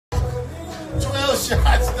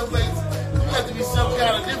shots. You got to be some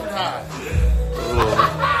kind of different high.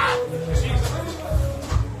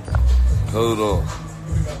 Hold on.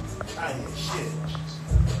 Shit.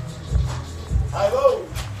 Hello.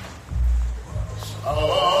 Oh.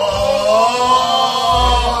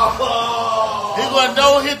 He's gonna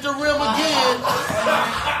no hit the rim again.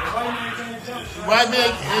 Right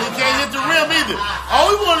man, he can't hit the rim either. All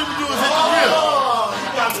we want him to do is hit the rim. You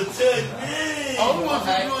got to tell me. All we want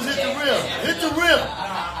him to do is hit the rim. Hit the rim.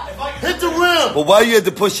 Hit the rim. Well, why you had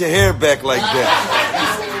to push your hair back like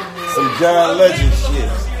that? Some John Legend shit.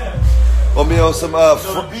 I mean, on some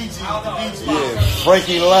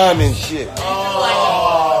Frankie Lyman shit.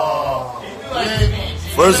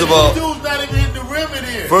 First of all,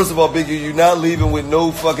 Biggie, you're not leaving with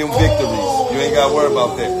no fucking victories. You ain't got to worry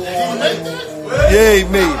about that. Yeah, he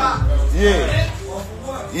made it.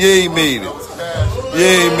 Yeah, he made it.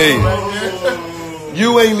 Yeah, he made it.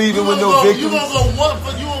 You ain't leaving with no victories. You gonna go one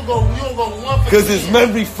for because his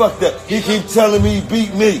memory fucked up. He keep telling me he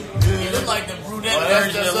beat me. He look like the brunette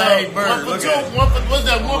version of Larry Bird. What's that? 1 for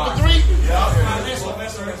 3? Yeah.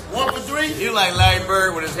 1 for 3? He like Larry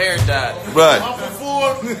Bird with his hair dyed. Right. 1 for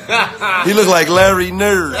 4? He look like Larry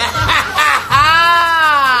Nerd. 1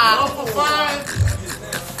 for 5?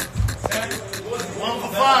 1 for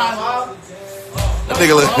 5? That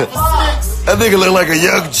nigga look like a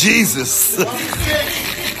young Jesus.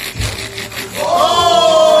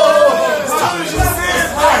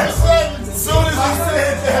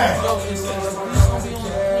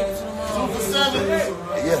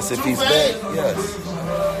 Yes, if he's back, yes.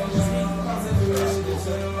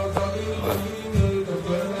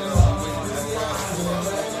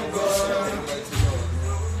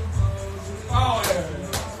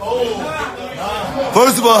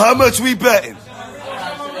 First of all, how much we betting?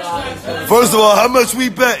 First of all, how much we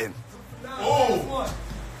betting?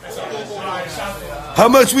 How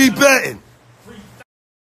much we betting?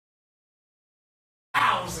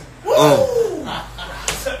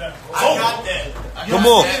 Come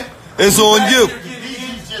on. It's on you.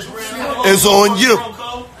 It's on you.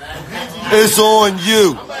 It's on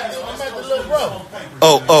you.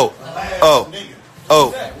 Oh.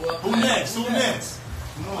 Who next?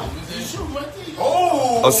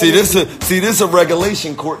 Oh, see this a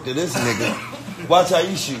regulation court to this nigga. Watch how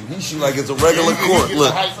he shoot. He shoot like it's a regular court.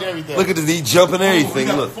 Look at this. He jumping everything.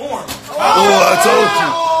 Look. Oh,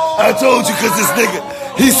 I told you, cause this nigga,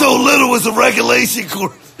 he's so little. It's a regulation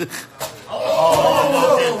court.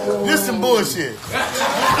 This some bullshit.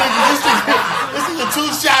 This nigga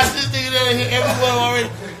 2 shots. This nigga done hit everyone already.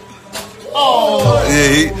 Oh.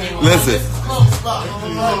 Yeah, listen.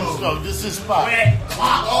 This is spot.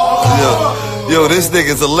 Yo, this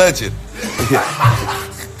nigga's a legend. Yeah.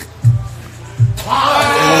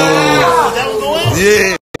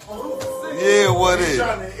 Yeah, what is?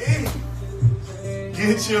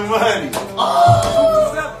 Get your money.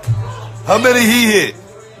 How many he hit?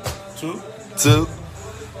 2. 2.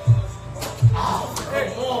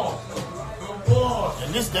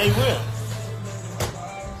 And this day will.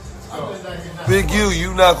 Big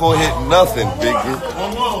you not gonna hit nothing, Big U.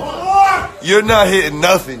 One more. You're not hitting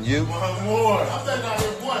nothing, you. One more.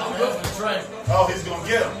 Oh, he's gonna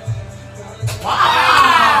get him.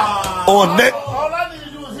 Wow. All I need to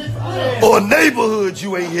do is hit the rim. On neighborhood,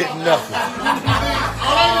 you ain't hitting nothing.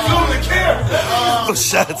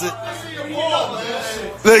 Shots it.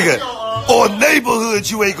 Nigga, on neighborhood,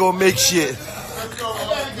 you ain't gonna make shit.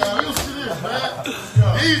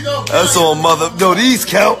 That's on mother. No, these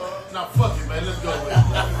count. Nah, fuck it, man. Let's go.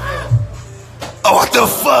 Oh, what the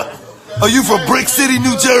fuck? Are you from Brick City,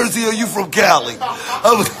 New Jersey, or you from Cali?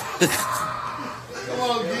 Come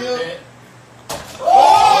on, Gil.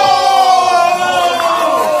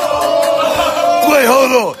 Wait,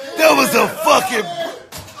 hold on. That was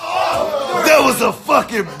a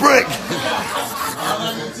fucking brick. All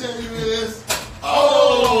I can tell you is,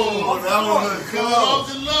 that one was close.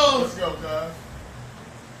 Let's go, guys.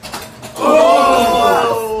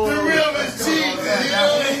 The rim is cheap.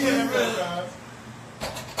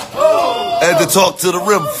 Had to talk to the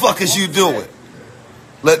rim. Fuck is you doing?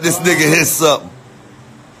 Let this nigga hit something.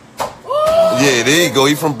 Yeah, there you go.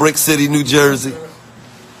 He from Brick City, New Jersey.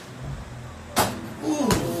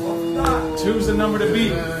 2's the number to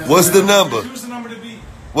beat. What's the number? 2's the number to beat.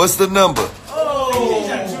 What's the number? He's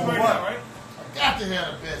at 2 right now, right? Got to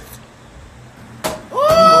have a bet.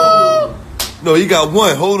 No, he got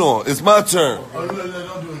 1. Hold on. It's my turn. Oh, don't do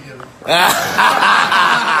it, Gillie.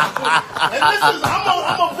 Hey, listen,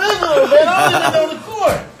 I'm a visitor, man. I don't even know the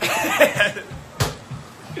court.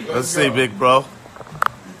 Let's see, big bro.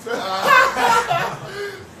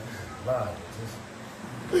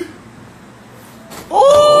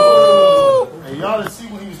 wanted to see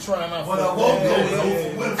what he was trying out for. But I won't go with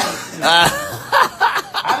Winfrey.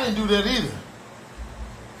 I didn't do that either.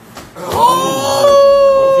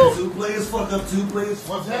 Oh. Okay, 2 players fuck up, 2 players.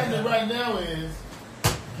 What's happening right now is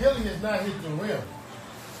Gillie has not hit the rim.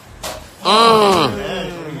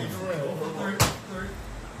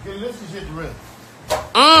 Gillie, let's just hit the rim.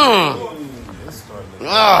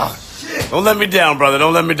 Don't let me down, brother.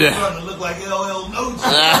 Don't let me down. Starting to look like LL Notes.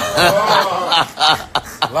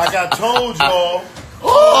 Like I told y'all.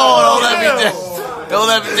 Don't let me down. Don't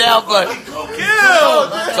let me down, player.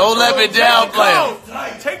 Don't let me down, player.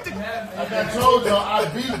 Take the. Like I told y'all, I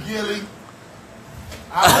beat Gillie.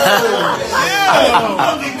 We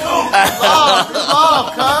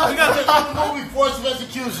got the movie Force of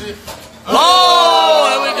Execution. Oh,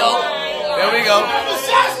 there we go. There we go.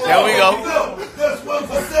 There we go. That's 1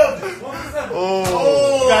 for 7.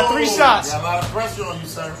 You got 3 shots. Got a lot of pressure on you,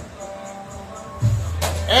 sir.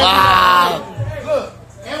 Look,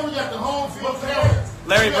 and we got the home field camera.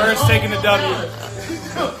 Larry Bird's taking the W.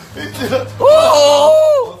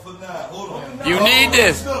 Oh, 1 for 9. Hold on. you need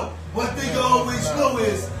this. One thing I always know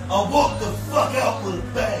is I walk the fuck out with a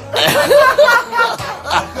bang.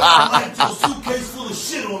 I like your suitcase full of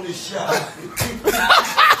shit on this shot.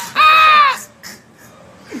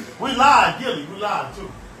 We live, Gillie. We live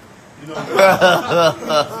too. You know. I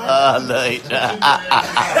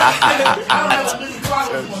don't have a big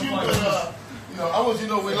problem with you, but you know, I want you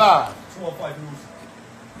to know we live.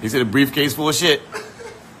 He said a briefcase full of shit.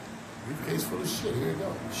 Briefcase full of shit. Here you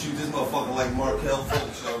go. Shoot this motherfucker like Markel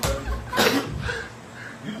Fultz already.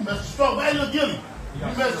 You can mess the stroke. Hey, look, Gillie. You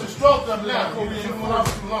messed the stroke up now. You went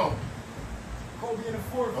off too long. Kobe in the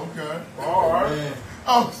 4th. Okay. All right. Man.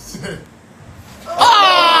 Oh, shit.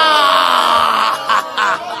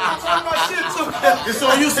 It's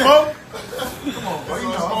on you, Smoke. Come on, bro.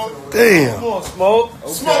 Damn. Come on, Smoke.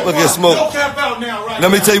 Smoke. Look at Smoke. No cap out now, right?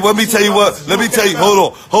 Let me tell you what.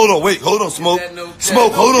 Hold on. Wait. Hold on, Smoke.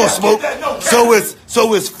 Smoke. Hold on, Smoke. So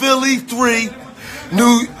it's Philly 3,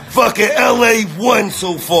 New fucking LA 1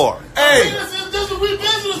 so far. Hey. We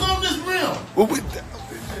visitors on this rim. We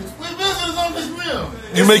visitors on this rim.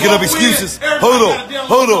 You making up excuses?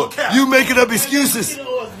 Hold on. You making up excuses?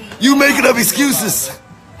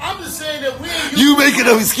 I'm just saying that we ain't You making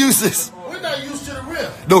up excuses? We're not used to the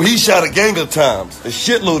rim. No, he shot a gang of times, a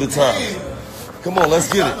shitload of times. Come on, let's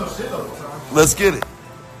get it. Let's get it.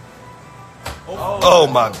 Oh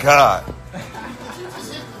my God.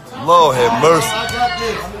 Lord have mercy.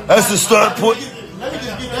 That's the start point.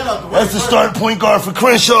 That's the starting point guard for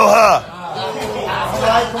Crenshaw High.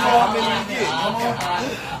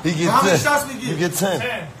 He get 10. You get 10.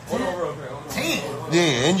 10.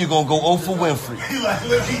 Yeah, and you're gonna go 0 for Winfrey.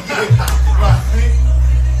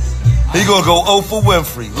 He gonna go 0 for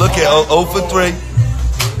Winfrey. Look at 0 for 3,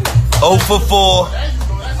 0 for 4,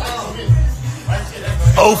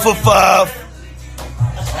 0 for 5,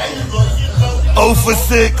 0 for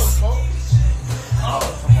 6,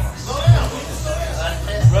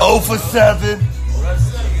 0 for 7.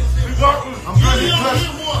 I'm good at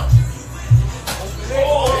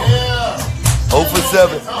 0 for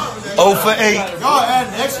 7, 0 for 8. Y'all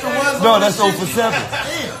adding extra ones? No, that's 0 for 7.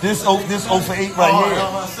 This 0 for 8 right here.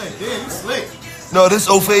 Damn, you slick. No, this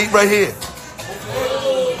 0 for 8 right here.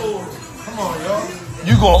 Come on, y'all.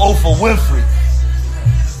 You going 0 for Winfrey.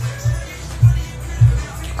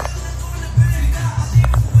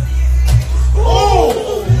 Oh!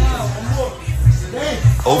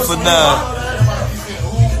 0 for 9.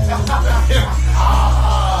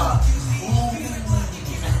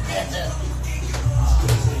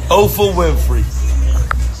 Oh for Winfrey.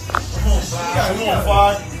 Come on,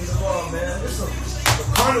 5.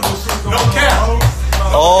 No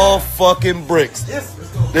cap. All fucking bricks.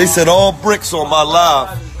 They said all bricks on my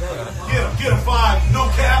live. Get him, 5. No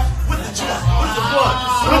cap.